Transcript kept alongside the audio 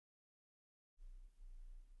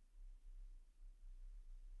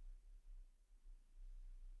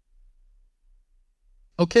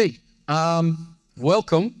Okay,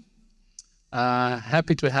 welcome.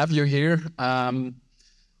 Happy to have you here.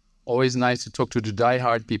 Always nice to talk to the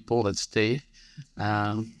diehard people that stay.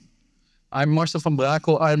 I'm Marcel van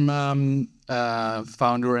Brakel. I'm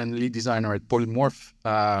founder and lead designer at Polymorf.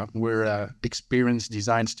 We're an experienced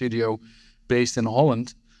design studio based in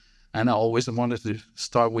Holland. And I always wanted to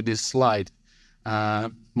start with this slide.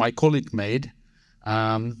 My colleague made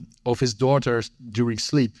of his daughter during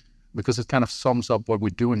sleep, because it kind of sums up what we're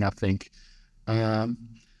doing, I think.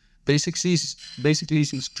 Basically,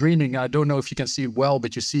 she's dreaming. I don't know if you can see it well,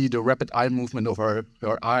 but you see the rapid eye movement of her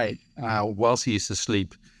eye while she is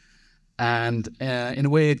asleep. And in a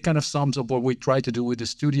way, it kind of sums up what we try to do with the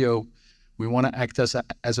studio. We want to act as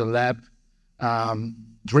a lab,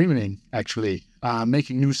 dreaming, actually,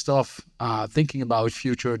 making new stuff, thinking about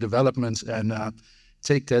future developments, and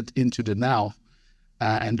take that into the now.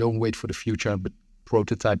 And don't wait for the future, but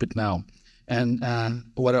prototype it now. And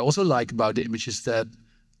what I also like about the image is that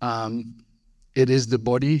it is the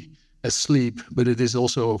body asleep, but it is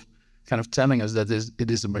also kind of telling us that it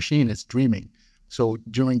is a machine, it's dreaming. So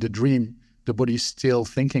during the dream, the body is still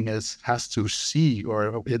thinking, has to see,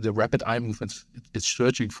 or the rapid eye movements, it's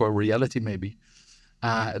searching for reality maybe.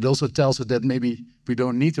 It also tells us that maybe we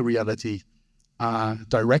don't need the reality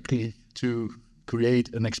directly to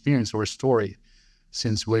create an experience or a story,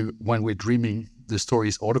 since when we're dreaming, the story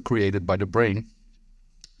is auto-created by the brain,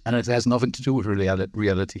 and it has nothing to do with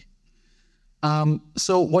reality.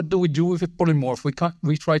 So what do we do with Polymorf?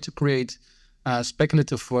 We try to create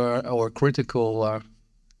speculative or critical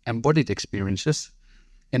embodied experiences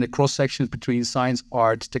in a cross-section between science,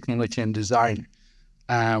 art, technology, and design.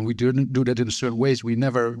 We do that in certain ways. We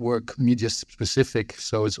never work media-specific,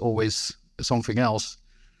 so it's always something else.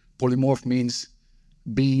 Polymorph means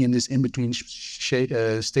being in this in-between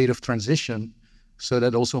state of transition. So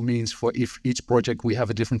that also means for each project we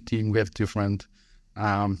have a different team, we have different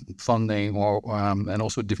funding, and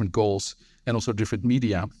also different goals, and also different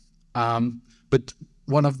media. But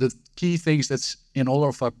one of the key things that's in all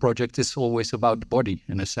of our projects is always about the body,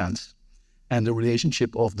 in a sense, and the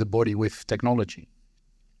relationship of the body with technology.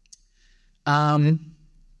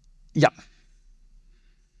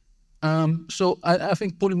 So I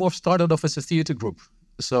think Polymorf started off as a theater group.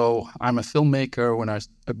 So I'm a filmmaker. When I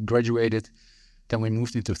graduated, then we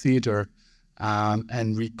moved into theater,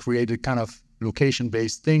 and we created kind of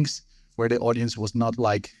location-based things where the audience was not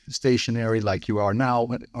like stationary like you are now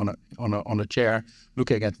on a chair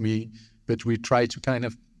looking at me, but we tried to kind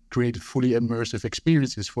of create fully immersive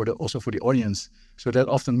experiences also for the audience. So that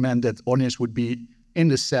often meant that audience would be in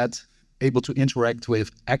the set, able to interact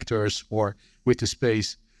with actors or with the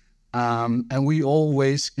space. And we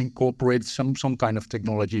always incorporate some kind of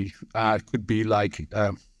technology. It could be like you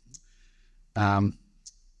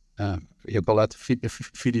call that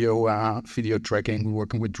video tracking. We're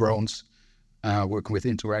working with drones, working with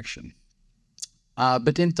interaction.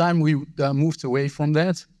 But in time we moved away from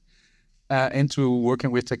that into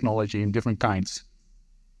working with technology in different kinds.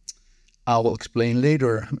 I will explain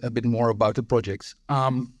later a bit more about the projects.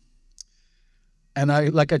 And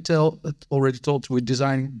like I already told, we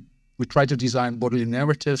try to design bodily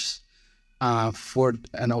narratives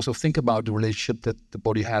and also think about the relationship that the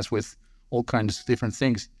body has with all kinds of different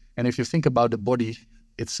things. And if you think about the body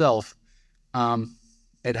itself,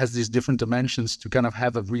 it has these different dimensions to kind of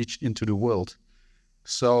have a reach into the world.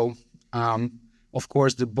 So, of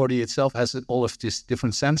course, the body itself has all of this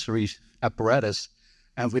different sensory apparatus,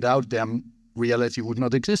 and without them, reality would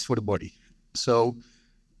not exist for the body. So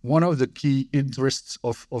one of the key interests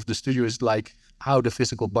of the studio is like how the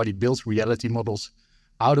physical body builds reality models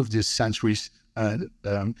out of these sensory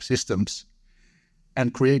systems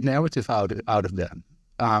and create narrative out of them.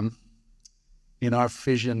 In our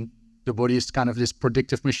vision, the body is kind of this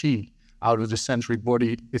predictive machine. Out of the sensory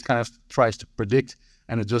body, it kind of tries to predict,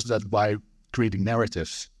 and it does that by creating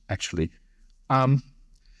narratives, actually. And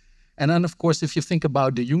then, of course, if you think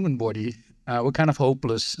about the human body, we're kind of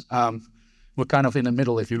hopeless. We're kind of in the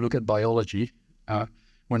middle if you look at biology.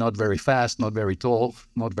 We're not very fast, not very tall,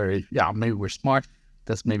 not very, maybe we're smart.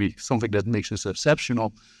 That's maybe something that makes us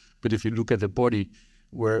exceptional. But if you look at the body,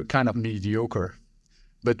 we're kind of mediocre.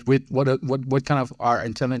 But with what kind of our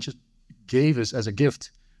intelligence gave us as a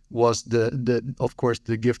gift was of course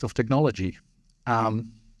the gift of technology,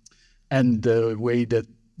 and the way that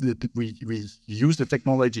we use the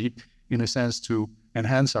technology in a sense to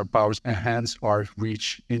enhance our powers, enhance our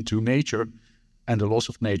reach into nature and the loss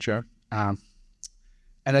of nature.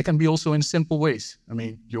 And that can be also in simple ways. I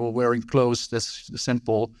mean, you're wearing clothes, that's a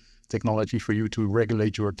simple technology for you to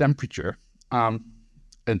regulate your temperature and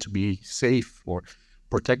to be safe or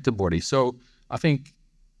protect the body. So I think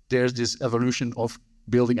there's this evolution of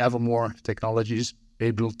building ever more technologies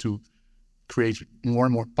able to create more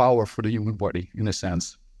and more power for the human body, in a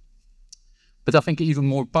sense. But I think even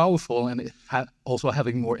more powerful and also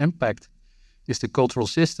having more impact is the cultural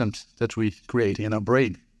systems that we create in our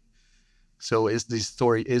brain. So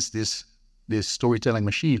this storytelling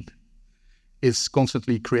machine. It's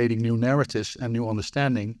constantly creating new narratives and new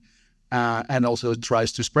understanding, and also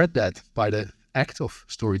tries to spread that by the act of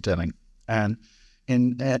storytelling. And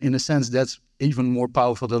in a sense, that's even more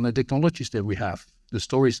powerful than the technologies that we have. The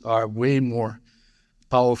stories are way more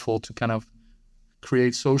powerful to kind of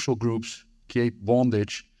create social groups, create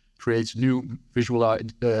bondage, create new visual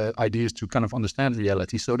ideas to kind of understand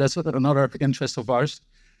reality. So that's another interest of ours.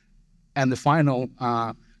 And the final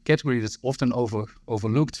category that's often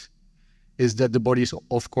overlooked is that the body is,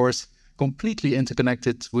 of course, completely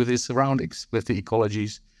interconnected with its surroundings, with the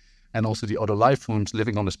ecologies, and also the other life forms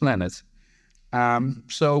living on this planet.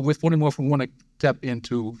 So with Polymorf, we want to tap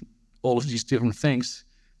into all of these different things,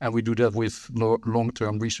 and we do that with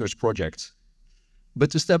long-term research projects. But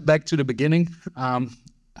to step back to the beginning, I'm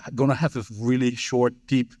going to have a really short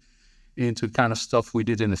deep into kind of stuff we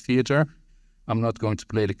did in the theater. I'm not going to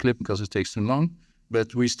play the clip because it takes too long,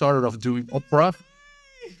 but we started off doing opera.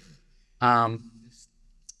 And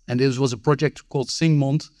this was a project called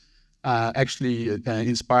Singmond, actually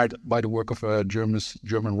inspired by the work of a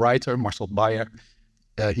German writer, Marcel Bayer.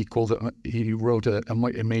 He wrote an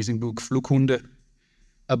amazing book, Flughunde,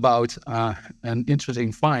 about an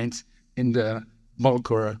interesting find in the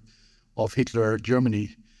bunker of Hitler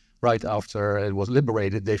Germany right after it was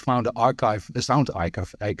liberated. They found a sound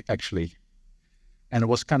archive, actually. And it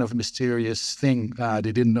was kind of a mysterious thing.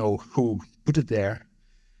 They didn't know who put it there.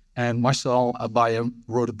 And Marcel Bayer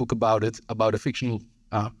wrote a book about it, about a fictional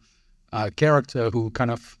character who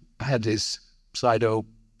kind of had this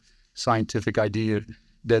pseudo-scientific idea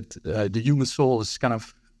that the human soul is kind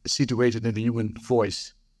of situated in the human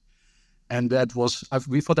voice. And that was,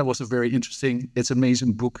 we thought that was a very interesting, it's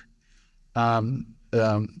amazing book,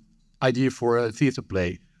 idea for a theater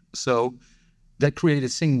play. So that created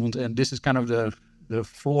Singmond, and this is kind of the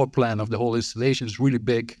floor plan of the whole installation. It's really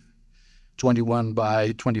big, 21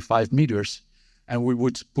 by 25 meters. And we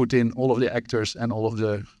would put in all of the actors and all of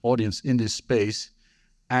the audience in this space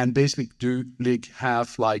and basically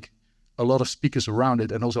have like a lot of speakers around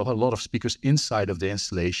it and also a lot of speakers inside of the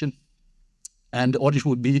installation. And the audience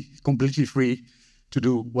would be completely free to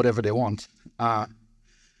do whatever they want.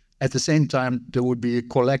 At the same time, there would be a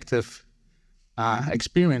collective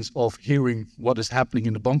experience of hearing what is happening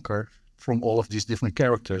in the bunker from all of these different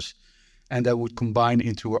characters. And that would combine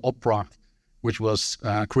into an opera, which was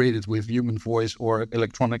created with human voice or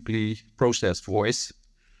electronically processed voice.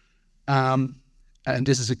 And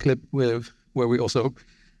this is a clip where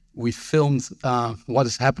we filmed what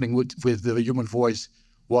is happening with the human voice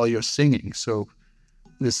while you're singing. So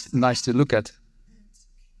it's nice to look at.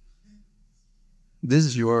 This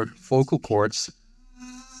is your vocal cords.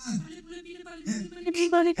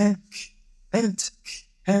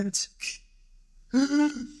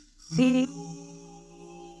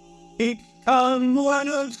 Ik kan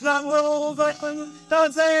worden lang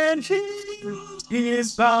dat zijn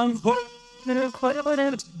is van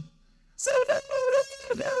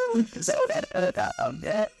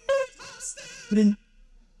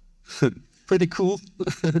pretty cool.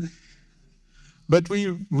 But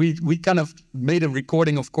we kind of made a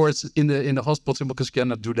recording, of course, in the hospital because you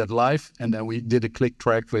cannot do that live. And then we did a click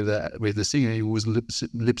track with the singer who was lip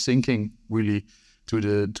syncing really to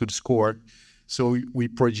the score. So we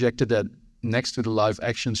projected that next to the live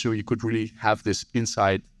action, so you could really have this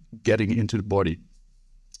insight getting into the body.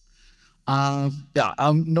 Yeah,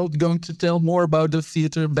 I'm not going to tell more about the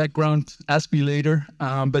theater background. Ask me later.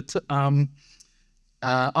 But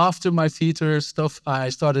after my theater stuff, I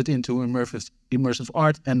started into immersive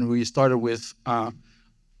art, and we started with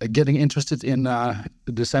getting interested in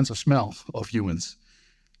the sense of smell of humans.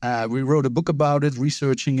 We wrote a book about it,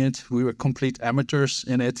 researching it. We were complete amateurs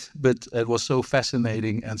in it, but it was so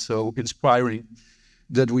fascinating and so inspiring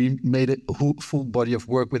that we made a full body of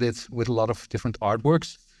work with it, with a lot of different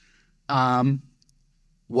artworks.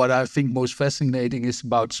 What I think most fascinating is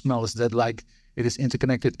about smell is that like it is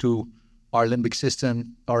interconnected to our limbic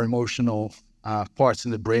system, our emotional parts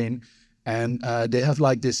in the brain, and they have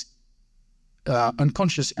like this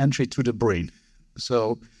unconscious entry to the brain.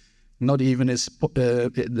 So not even is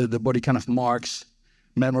the body kind of marks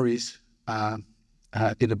memories in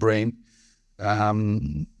the brain,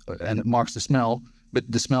 and it marks the smell,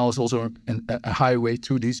 but the smell is also a highway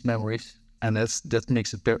to these memories, and that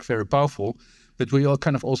makes it very powerful. But we all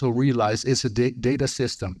kind of also realize it's a data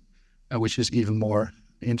system, which is even more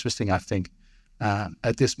interesting, I think.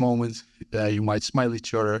 At this moment, you might smile at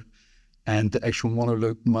each other, and the actual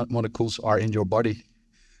molecules are in your body.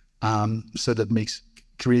 So that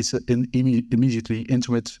creates an immediately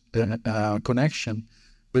intimate connection.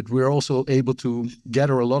 But we're also able to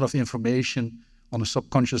gather a lot of information on a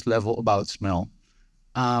subconscious level about smell,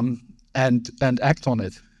 and act on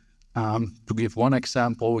it. To give one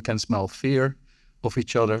example, we can smell fear of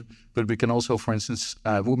each other, but we can also, for instance,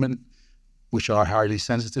 women which are highly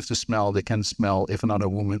sensitive to smell, they can smell if another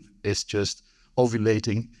woman is just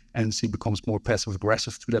ovulating and she becomes more passive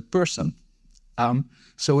aggressive to that person.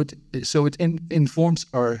 So it informs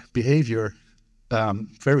our behavior,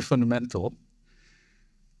 very fundamental.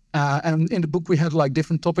 And in the book we had like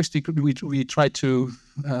different topics we tried to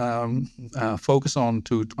focus on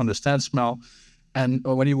to understand smell. And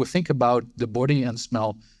when you think about the body and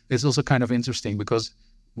smell, it's also kind of interesting because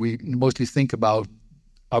we mostly think about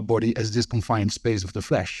our body as this confined space of the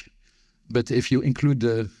flesh. But if you include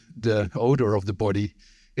the odor of the body,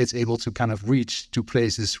 it's able to kind of reach to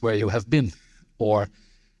places where you have been, or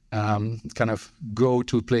kind of go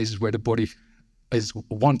to places where the body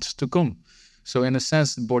wants to come. So in a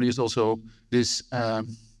sense, the body is also this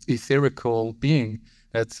etherical being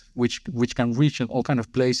which can reach in all kind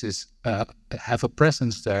of places, have a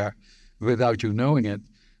presence there without you knowing it,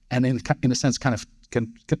 and in a sense kind of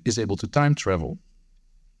is able to time travel.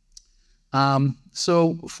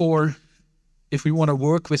 So if we want to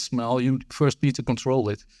work with smell, you first need to control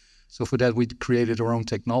it. So for that, we created our own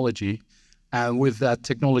technology. And with that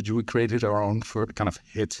technology, we created our own kind of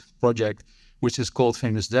hit project, which is called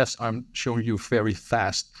FamousDeaths. I'm showing you a very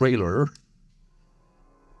fast trailer.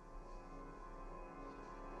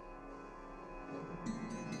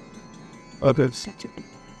 Okay.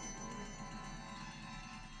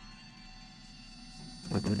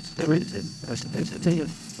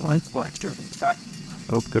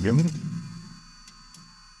 Oh, good.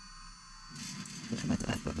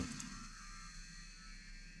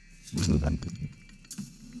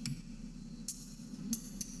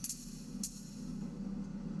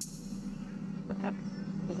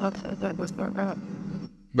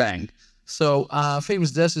 Bang. So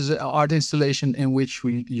FamousDeaths is an art installation in which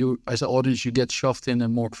you as an audience, you get shoved in a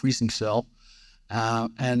more freezing cell.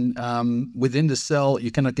 And within the cell,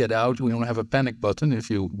 you cannot get out. We don't have a panic button if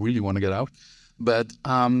you really want to get out. But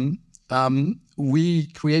we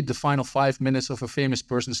create the final 5 minutes of a famous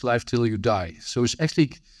person's life till you die. So it's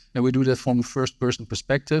actually, and we do that from a first-person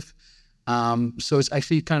perspective. So it's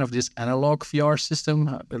actually kind of this analog VR system.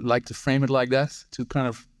 I like to frame it like that to kind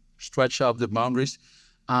of stretch out the boundaries.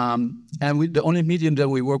 And the only medium that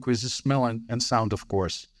we work with is smell and sound, of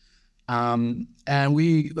course. And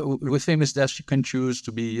with FamousDeaths, you can choose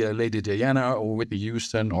to be Lady Diana or Whitney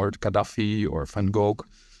Houston or Gaddafi or Van Gogh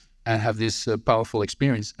and have this powerful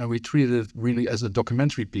experience. And we treated it really as a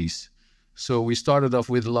documentary piece. So we started off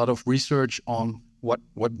with a lot of research on what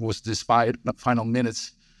was this final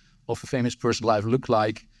minutes of a famous person's life look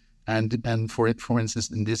like. And for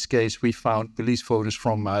instance, in this case, we found police photos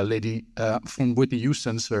from from Whitney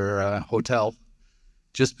Houston's hotel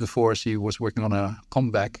just before she was working on a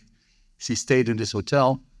comeback. She stayed in this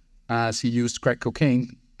hotel. She used crack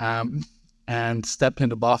cocaine and stepped in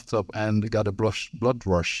the bathtub and got a blood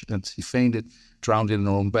rush, and she fainted, drowned in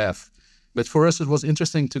her own bath. But for us, it was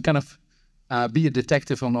interesting to kind of be a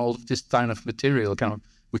detective on all of this kind of material. Kind of,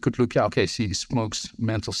 we could look, okay, she smokes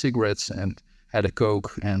menthol cigarettes and had a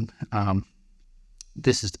Coke, and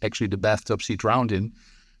this is actually the bathtub she drowned in.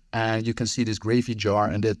 And you can see this gravy jar,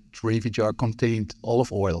 and that gravy jar contained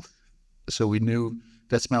olive oil. So we knew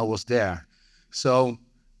that smell was there. So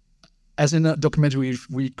as in a documentary,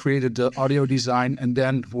 we created the audio design and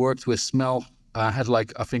then worked with smell. Had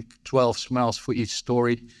like, I think, 12 smells for each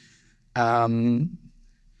story. And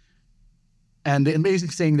the amazing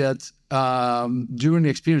thing that during the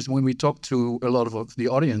experience, when we talked to a lot of the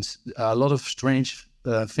audience, a lot of strange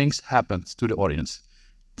things happened to the audience.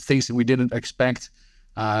 Things that we didn't expect.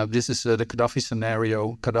 This is the Gaddafi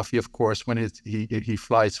scenario. Gaddafi, of course, when he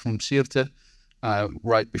flies from Sirte,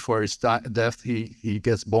 right before his death, he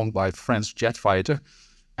gets bombed by a French jet fighter,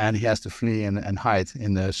 and he has to flee and hide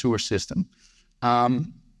in the sewer system.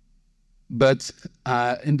 But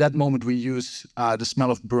in that moment, we use the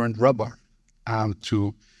smell of burned rubber in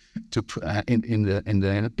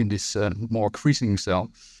this more freezing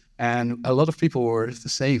cell, and a lot of people were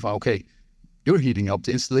saying, "Okay, you're heating up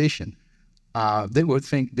the installation." They would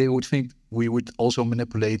think we would also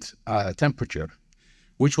manipulate temperature,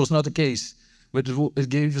 which was not the case. But it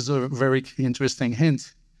gave us a very interesting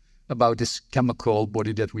hint about this chemical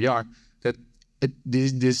body that we are. That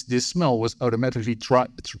this smell was automatically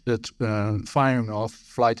firing off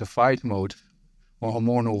flight or fight mode or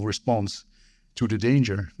hormonal response to the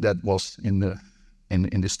danger that was in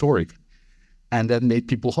the story, and that made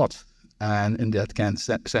people hot. And in that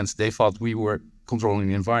sense, they thought we were controlling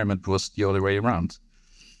the environment, was the other way around.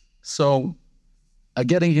 So,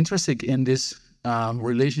 getting interested in this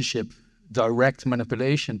relationship, direct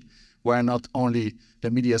manipulation, where not only the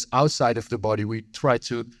media is outside of the body, we try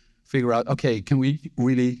to figure out, okay, can we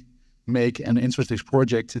really make an interesting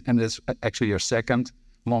project? And that's actually our second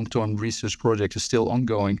long-term research project is still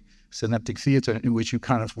ongoing, synaptic theater, in which you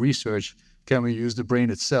kind of research, can we use the brain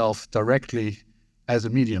itself directly as a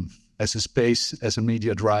medium, as a space, as a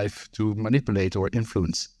media drive to manipulate or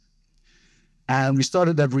influence? And we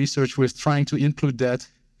started that research with trying to include that.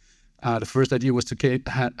 The first idea was to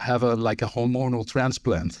have a hormonal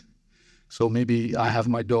transplant. So maybe I have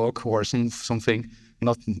my dog or something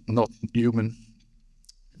not human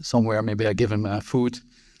somewhere. Maybe I give him food,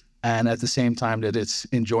 and at the same time that it's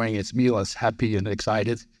enjoying its meal, it's happy and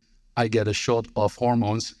excited, I get a shot of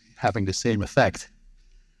hormones having the same effect.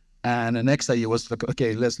 And the next idea was like,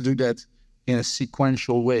 okay, let's do that in a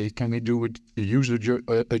sequential way. Can we do a user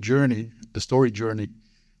journey, a story journey,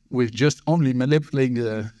 with just only manipulating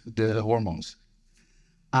the hormones?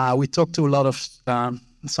 We talked to a lot of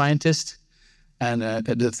scientists, and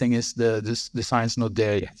the thing is, the science is not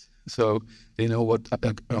there yet. So they know what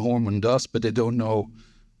a hormone does, but they don't know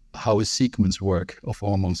how a sequence work of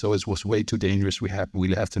hormones. So it was way too dangerous. We'll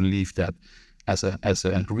have to leave that as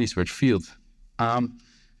a research field.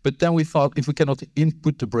 But then we thought, if we cannot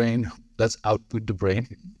input the brain, let's output the brain.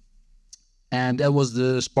 And that was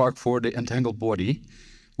the spark for the entangled body,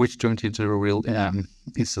 which turned into a real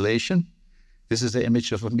installation. This is the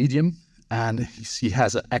image of a medium, and he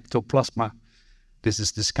has an ectoplasma. This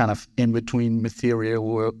is this kind of in-between material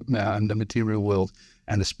world, the material world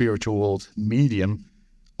and the spiritual world medium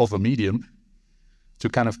of a medium to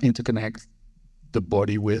kind of interconnect the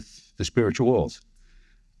body with the spiritual world.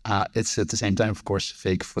 It's at the same time, of course,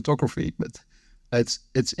 fake photography, but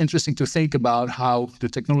it's interesting to think about how the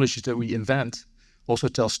technologies that we invent also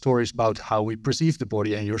tell stories about how we perceive the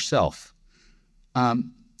body and yourself.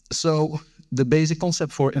 So the basic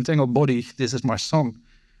concept for entangled body, this is my song,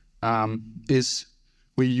 is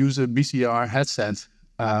we use a BCR headset,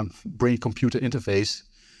 brain-computer interface,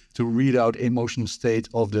 to read out emotional state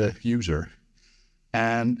of the user.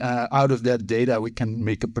 And out of that data, we can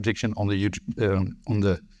make a prediction on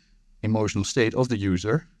the emotional state of the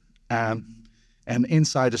user. And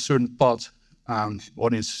inside a certain pod,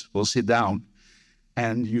 audience will sit down,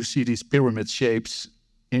 and you see these pyramid shapes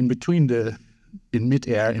in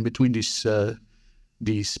midair, in between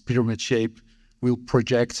these pyramid shape, will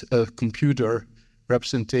project a computer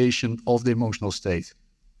representation of the emotional state.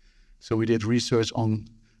 So we did research on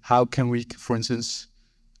how can we, for instance,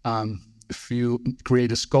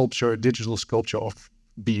 create a sculpture, a digital sculpture of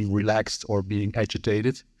being relaxed or being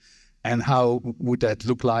agitated, and how would that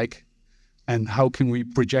look like, and how can we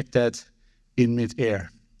project that in midair?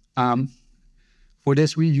 For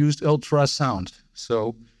this, we used ultrasound,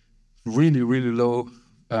 so really, really low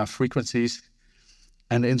frequencies.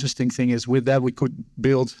 And the interesting thing is, with that, we could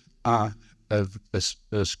build a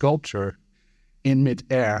sculpture in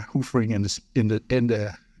midair, hovering in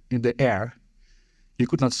the air. You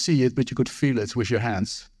could not see it, but you could feel it with your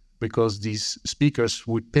hands, because these speakers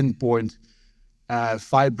would pinpoint,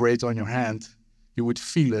 vibrate on your hand. You would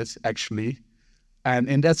feel it, actually. And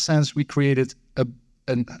in that sense, we created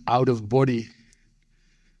an out-of-body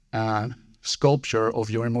sculpture of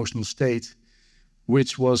your emotional state,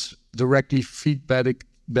 which was directly feedback.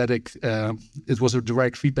 It was a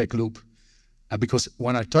direct feedback loop, because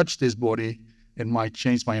when I touch this body, it might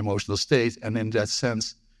change my emotional state, and in that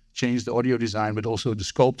sense, change the audio design, but also the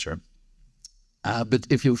sculpture. But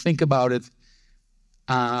if you think about it,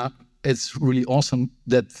 it's really awesome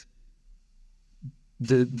that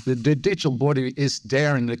the digital body is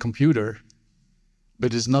there in the computer,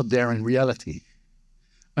 but it's not there in reality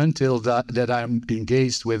until that I'm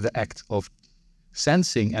engaged with the act of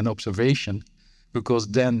sensing and observation, because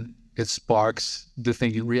then it sparks the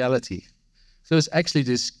thing in reality. So it's actually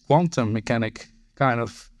this quantum mechanic kind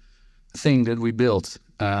of thing that we built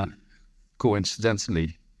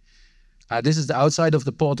coincidentally. This is the outside of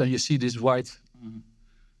the pod, and you see these white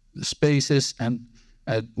spaces, and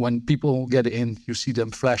when people get in, you see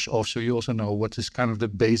them flash off, so you also know what is kind of the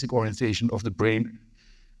basic orientation of the brain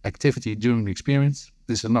activity during the experience.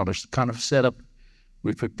 This is another kind of setup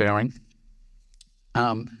we're preparing.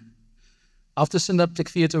 After synaptic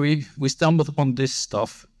theater, we stumbled upon this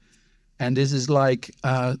stuff, and this is like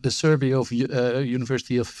the survey of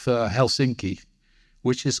University of Helsinki.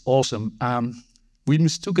 which is awesome. We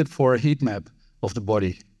mistook it for a heat map of the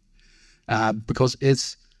body because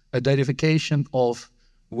it's identification of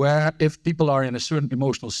where, if people are in a certain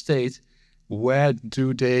emotional state, where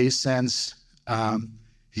do they sense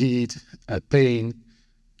heat, pain,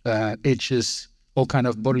 itches, all kind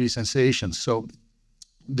of bodily sensations. So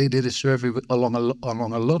they did a survey along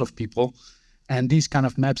a lot of people, and these kind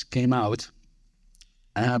of maps came out.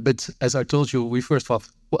 But as I told you, we first thought,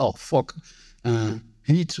 well, fuck,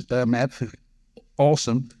 heat map,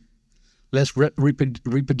 awesome. Let's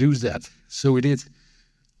reproduce that. So we did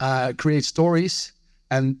create stories,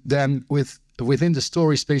 and then within the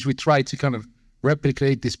story space, we tried to kind of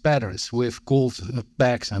replicate these patterns with cold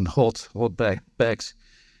bags and hot bags.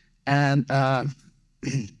 And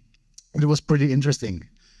it was pretty interesting.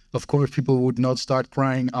 Of course, people would not start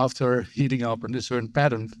crying after heating up in a certain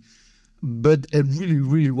pattern, but it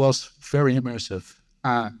really was very immersive.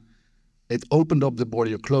 It opened up the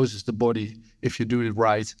body or closes the body if you do it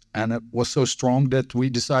right. And it was so strong that we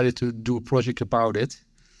decided to do a project about it.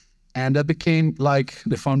 And that became like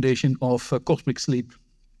the foundation of Cosmic Sleep,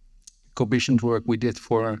 commissioned work we did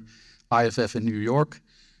for IFF in New York.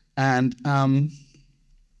 And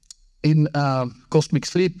in Cosmic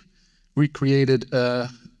Sleep, we created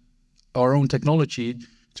our own technology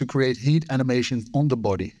to create heat animation on the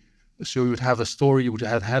body. So you would have a story, you would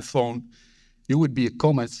have a headphone, you would be a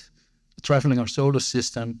comet traveling our solar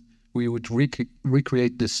system. We would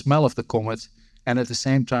recreate the smell of the comet, and at the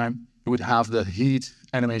same time, you would have the heat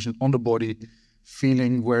animation on the body,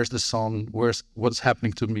 feeling where's the sun, what's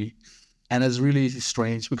happening to me. And it's really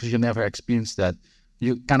strange because you never experienced that.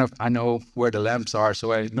 You kind of, I know where the lamps are,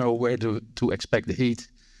 so I know where to expect the heat.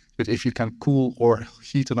 But if you can cool or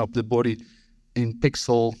heaten up the body in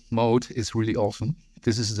pixel mode, it's really awesome.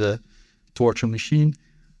 This is the torture machine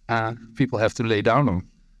people have to lay down on.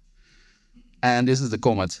 And this is the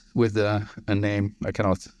comet with a name I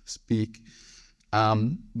cannot speak.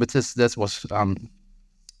 But that was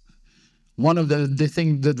one of the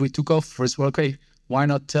things that we took off was, well, okay, why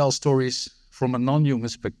not tell stories from a non-human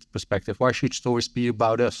perspective? Why should stories be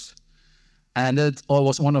about us? And that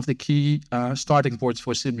was one of the key starting points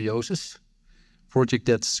for Symbiosis, project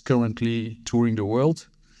that's currently touring the world.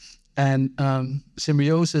 And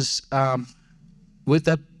Symbiosis, with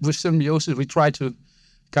Symbiosis, we try to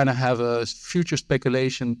kind of have a future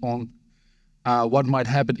speculation on what might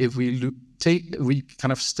happen if we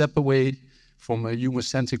kind of step away from a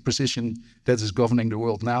human-centric position that is governing the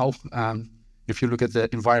world now. If you look at the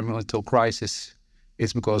environmental crisis,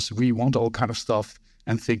 it's because we want all kind of stuff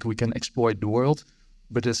and think we can exploit the world,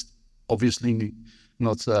 but it's obviously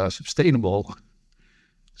not sustainable.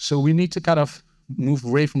 So we need to kind of move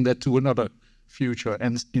away from that to another future.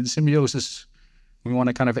 And in Symbiosis, we want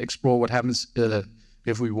to kind of explore what happens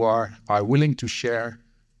if we are willing to share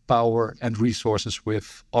power and resources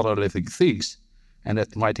with other living things. And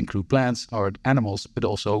that might include plants or animals, but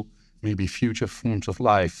also maybe future forms of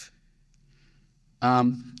life.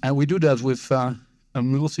 And we do that with a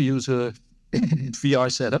multi-user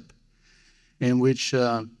VR setup in which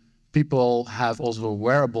people have also a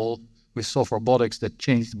wearable with soft robotics that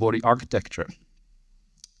change the body architecture.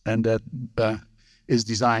 And that is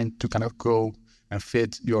designed to kind of go and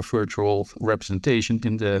fit your virtual representation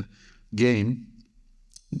in the game.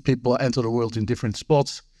 People enter the world in different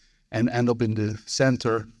spots and end up in the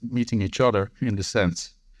center, meeting each other in the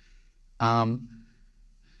sense. One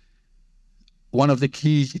of the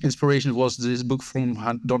key inspirations was this book from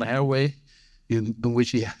Donna Haraway, in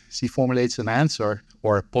which she formulates an answer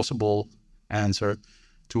or a possible answer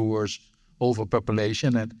towards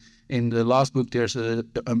overpopulation. And in the last book, there's an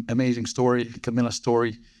amazing story, Camilla's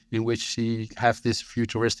story, in which she has this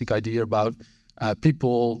futuristic idea about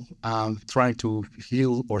people trying to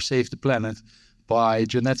heal or save the planet by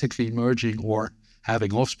genetically merging or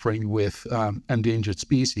having offspring with endangered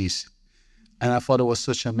species. And I thought it was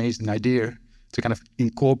such an amazing idea to kind of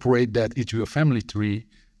incorporate that into a family tree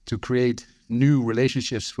to create new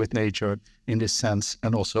relationships with nature in this sense.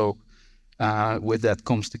 And also with that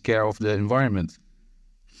comes the care of the environment.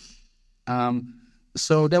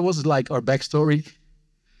 So that was like our backstory.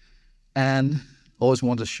 And I always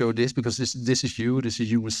want to show this because this is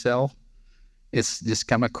human cell. It's this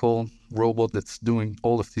chemical robot that's doing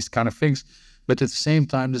all of these kind of things. But at the same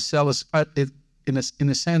time, the cell is, in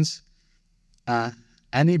a sense,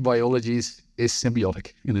 any biology is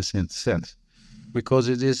symbiotic in a sense, because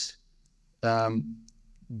it is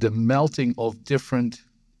the melting of different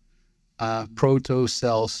proto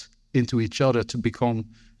cells into each other to become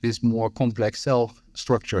these more complex cell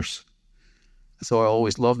structures. So I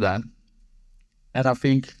always love that. And I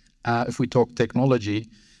think if we talk technology,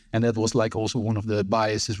 And that was like also one of the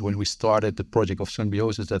biases when we started the project of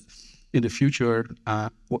Symbiosis, that in the future,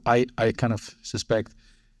 I kind of suspect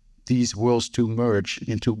these worlds to merge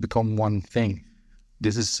into become one thing.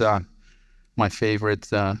 This is my favorite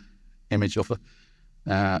image of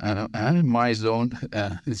my zone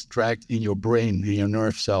is dragged in your brain, in your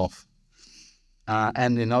nerve self.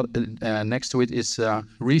 And next to it is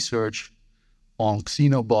research on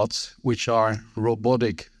xenobots, which are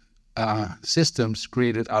robotic systems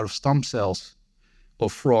created out of stem cells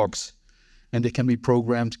of frogs. And they can be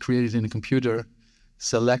programmed, created in a computer,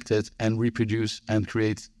 selected and reproduce and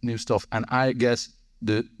create new stuff. And I guess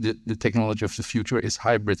the technology of the future is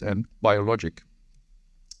hybrid and biologic.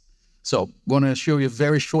 So I'm going to show you a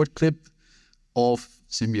very short clip of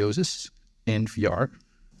Symbiosis in VR.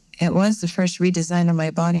 It was the first redesign of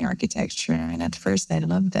my body architecture, and at first I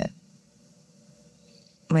loved it.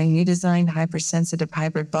 My new designed hypersensitive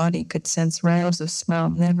hybrid body could sense realms of smell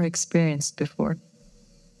never experienced before.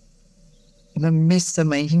 The mist of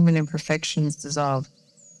my human imperfections dissolved,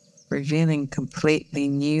 revealing completely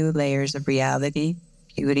new layers of reality,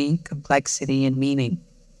 beauty, complexity, and meaning.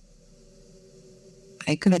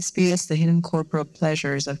 I could experience the hidden corporal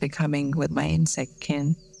pleasures of becoming with my insect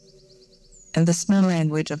kin, and the smell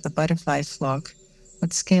language of the butterfly flock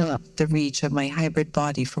would scale up the reach of my hybrid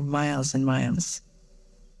body for miles and miles.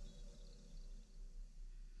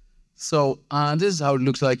 So this is how it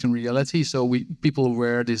looks like in reality. So people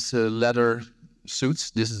wear these leather suits.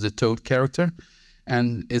 This is the Toad character,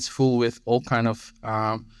 and it's full with all kind of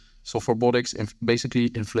robotics, basically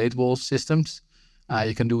inflatable systems.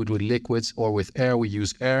 You can do it with liquids or with air. We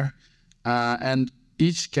use air, and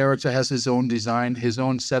each character has his own design, his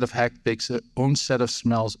own set of haptics, own set of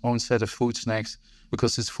smells, own set of food snacks,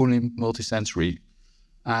 because it's fully multisensory.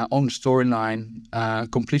 On storyline,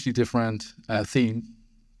 completely different theme.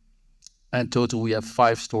 And total, we have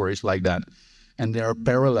 5 stories like that, and they are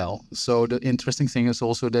parallel. So the interesting thing is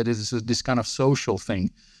also that it is this kind of social thing.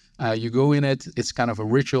 You go in it, it's kind of a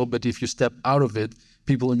ritual, but if you step out of it,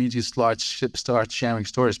 people immediately start sharing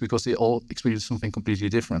stories because they all experience something completely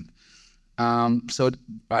different. So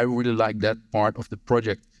I really like that part of the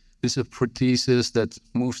project. This is a prosthesis that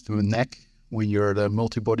moves to the neck when you're the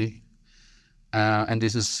multi-body. And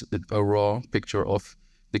this is a raw picture of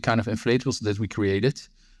the kind of inflatables that we created.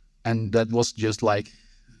 And that was just like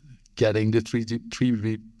getting the 3D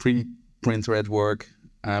pre-print red work,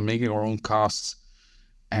 making our own casts,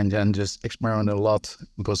 and then just experimenting a lot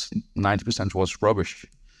because 90% was rubbish.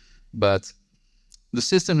 But the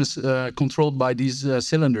system is controlled by these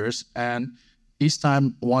cylinders, and each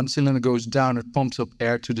time one cylinder goes down, it pumps up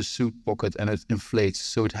air to the suit pocket and it inflates.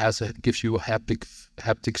 So it gives you a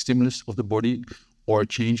haptic stimulus of the body or a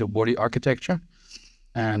change of body architecture.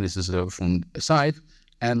 And this is from the side.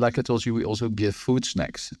 And like I told you, we also give food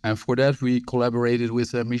snacks. And for that, we collaborated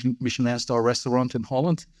with a Michelin star restaurant in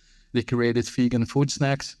Holland. They created vegan food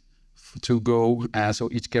snacks to go. So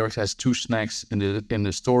each character has 2 snacks in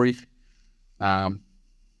the story. And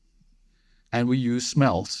we use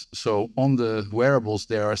smells. So on the wearables,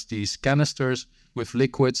 there are these canisters with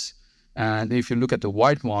liquids. And if you look at the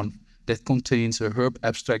white one, that contains a herb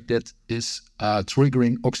abstract that is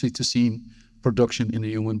triggering oxytocin production in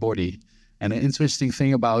the human body. And an interesting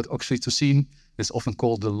thing about oxytocin is often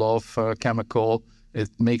called the love chemical. It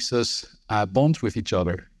makes us bond with each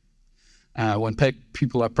other. When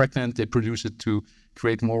people are pregnant, they produce it to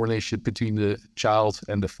create more relationship between the child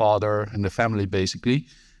and the father and the family, basically.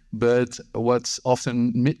 But what's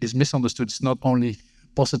often is misunderstood is not only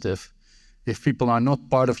positive. If people are not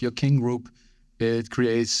part of your kin group, it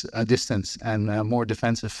creates a distance and a more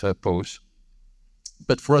defensive pose.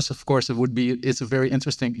 But for us, of course, it's a very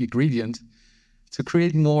interesting ingredient to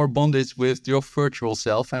create more bondage with your virtual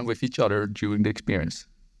self and with each other during the experience.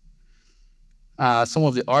 Some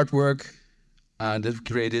of the artwork that we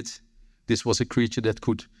created, this was a creature that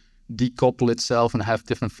could decouple itself and have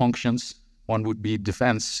different functions. One would be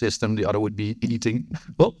defense system, the other would be eating,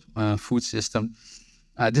 food system.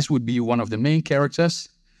 This would be one of the main characters.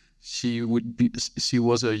 She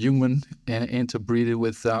was a human and interbreeded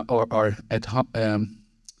with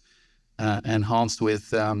enhanced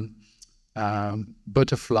with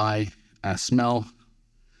butterfly smell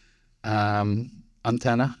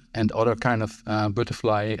antenna and other kind of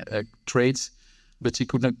butterfly traits, but she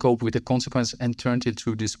could not cope with the consequence and turned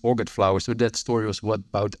into this orchid flower. So that story was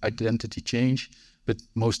about identity change, but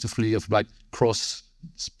mostly of like cross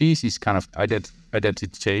species kind of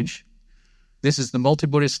identity change. This is the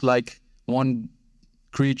multibodies, like one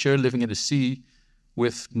creature living in the sea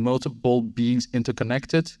with multiple beings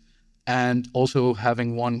interconnected and also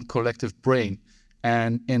having one collective brain.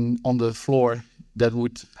 And on the floor, that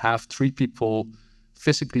would have 3 people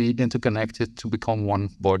physically interconnected to become one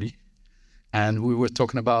body. And we were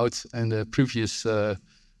talking about in the previous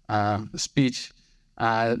speech,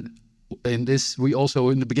 in this, we also,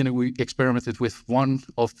 in the beginning, we experimented with one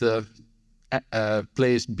of the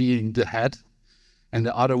players being the head, and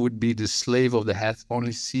the other would be the slave of the head,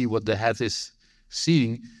 only see what the head is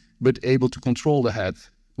seeing, but able to control the head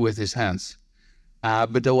with his hands.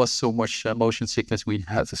 But there was so much motion sickness, we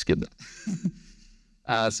had to skip that.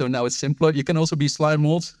 So now it's simpler. You can also be slime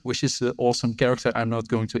mold, which is an awesome character. I'm not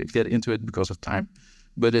going to get into it because of time,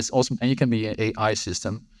 but it's awesome. And you can be an AI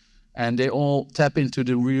system. And they all tap into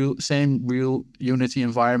the same real Unity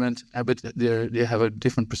environment, but they have a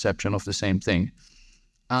different perception of the same thing.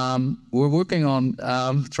 We're working on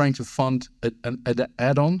trying to fund an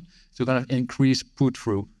add-on to kind of increase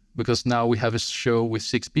put-through, because now we have a show with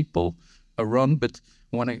 6 people a run, but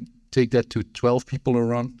want to take that to 12 people a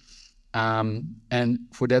run. And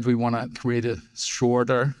for that, we want to create a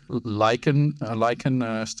shorter lichen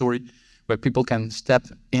story where people can step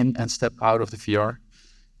in and step out of the VR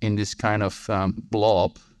in this kind of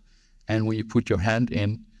blob. And when you put your hand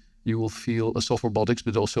in, you will feel a soft robotics,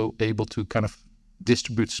 but also able to kind of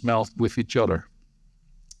distribute smell with each other.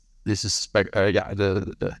 This is one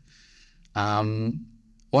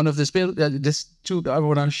of the I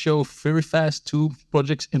want to show very fast 2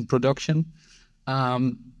 projects in production.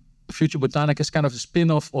 Future Botanica is kind of a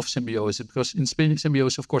spin-off of Symbiosis, because in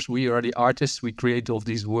Symbiosis, of course, we are the artists. We create all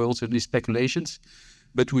these worlds and these speculations,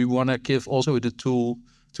 but we want to give also the tool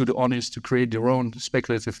to the audience to create their own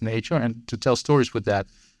speculative nature and to tell stories with that.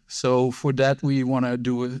 So for that, we want to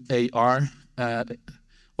do an AR,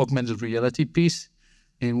 augmented reality piece,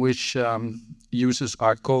 in which users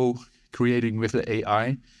are co-creating with the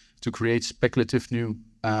AI to create speculative new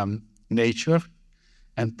nature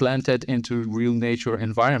and plant that into real nature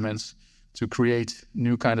environments to create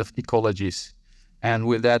new kind of ecologies. And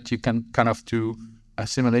with that, you can kind of do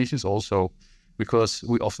simulations also, because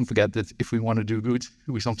we often forget that if we want to do good,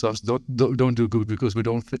 we sometimes don't do good because we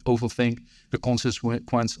don't overthink the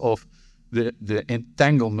consequence of the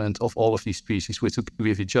entanglement of all of these species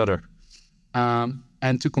with each other.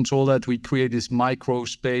 And to control that, we create this micro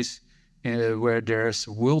space where there's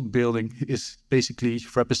world building is basically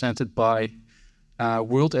represented by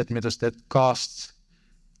world emitters that cast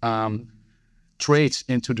traits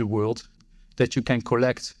into the world that you can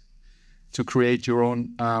collect to create your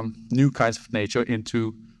own new kinds of nature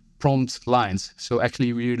into prompt lines. So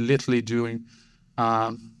actually, we're literally doing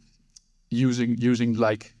using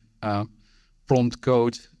like prompt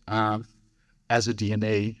code as a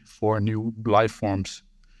DNA for new life forms.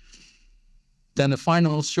 Then the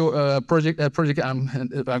final project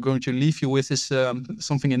I'm going to leave you with is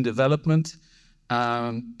something in development.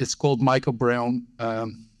 It's called Microbiome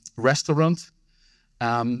Restaurant.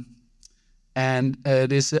 And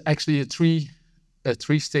it is actually a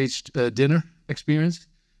three-stage dinner experience.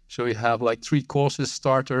 So you have like 3 courses: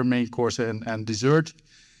 starter, main course, and dessert.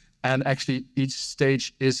 And actually, each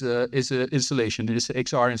stage is an installation. It is an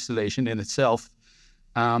XR installation in itself.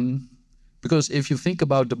 Because if you think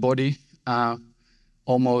about the body,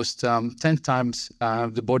 almost 10 times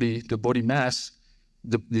the body mass,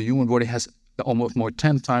 the human body has almost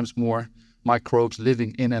 10 times more microbes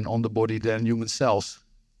living in and on the body than human cells.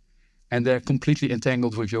 And they're completely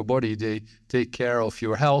entangled with your body. They take care of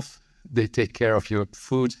your health. They take care of your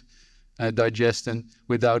food, digestion.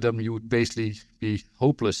 Without them, you would basically be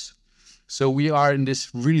hopeless. So we are in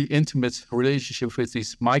this really intimate relationship with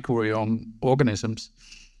these microbiome organisms.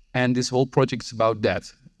 And this whole project is about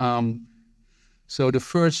that. So the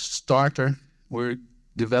first starter we're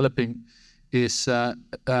developing is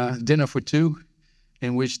dinner for 2,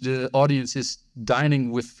 in which the audience is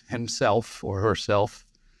dining with himself or herself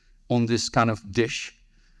on this kind of dish.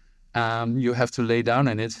 You have to lay down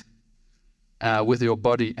in it with your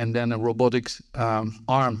body, and then a robotics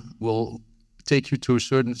arm will take you to a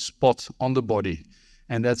certain spot on the body.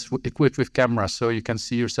 And that's equipped with cameras, so you can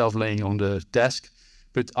see yourself laying on the desk.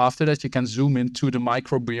 But after that, you can zoom into the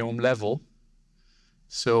microbiome level.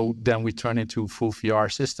 So then we turn into a full VR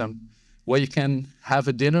system where you can have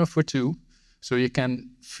a dinner for 2. So you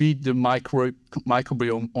can feed the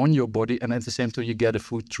microbiome on your body, and at the same time you get a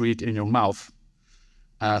food treat in your mouth.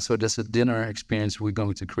 So that's a dinner experience we're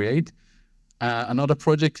going to create. Another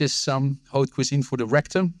project is some haute cuisine for the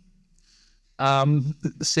rectum.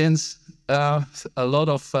 Since a lot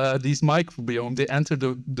of these microbiome, they enter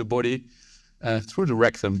the body through the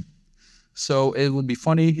rectum. So it would be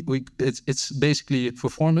funny. It's basically a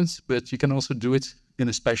performance, but you can also do it in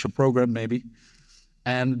a special program maybe.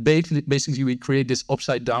 And basically we create these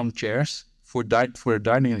upside down chairs for a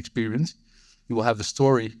dining experience, you will have a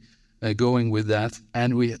story going with that,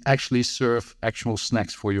 and we actually serve actual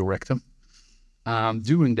snacks for your rectum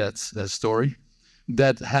during that story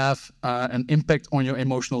that have an impact on your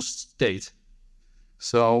emotional state.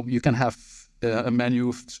 So you can have a menu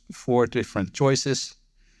of 4 different choices,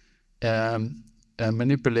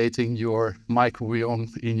 manipulating your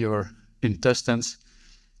microbiome in your intestines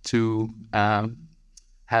to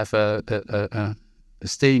have a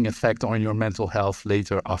staying effect on your mental health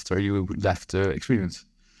later after you left the experience.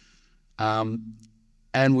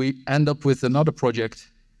 And we end up with another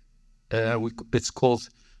project. It's called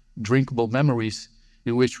Drinkable Memories,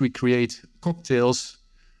 in which we create cocktails.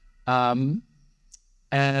 And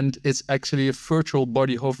it's actually a virtual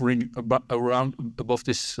body hovering above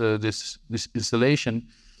this installation.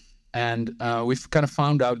 And we've kind of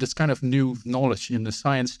found out this kind of new knowledge in the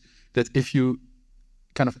science that if you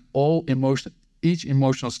kind of each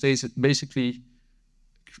emotional state is basically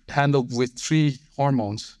handled with 3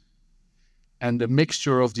 hormones. And the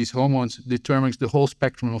mixture of these hormones determines the whole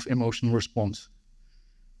spectrum of emotional response.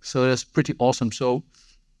 So that's pretty awesome. So,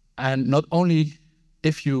 and not only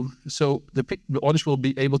the audience will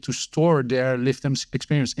be able to store their lived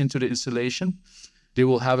experience into the installation. They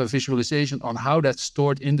will have a visualization on how that's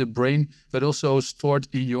stored in the brain, but also stored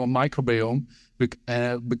in your microbiome,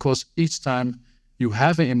 because each time you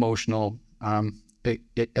have an emotional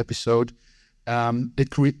episode,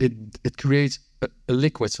 it creates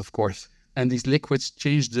liquids, of course. And these liquids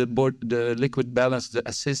change the liquid balance, the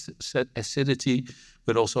acidity,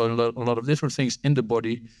 but also a lot of different things in the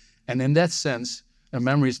body. And in that sense, a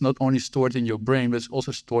memory is not only stored in your brain, but it's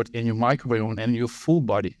also stored in your microbiome and in your full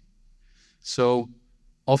body. So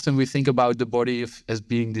often we think about the body as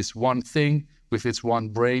being this one thing with its one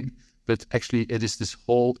brain, but actually it is this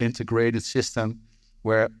whole integrated system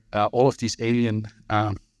where all of these alien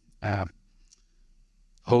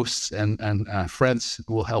hosts and friends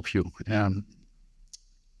will help you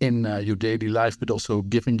in your daily life, but also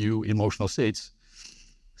giving you emotional states.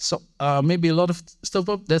 So maybe a lot of stuff,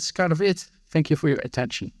 but that's kind of it. Thank you for your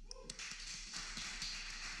attention.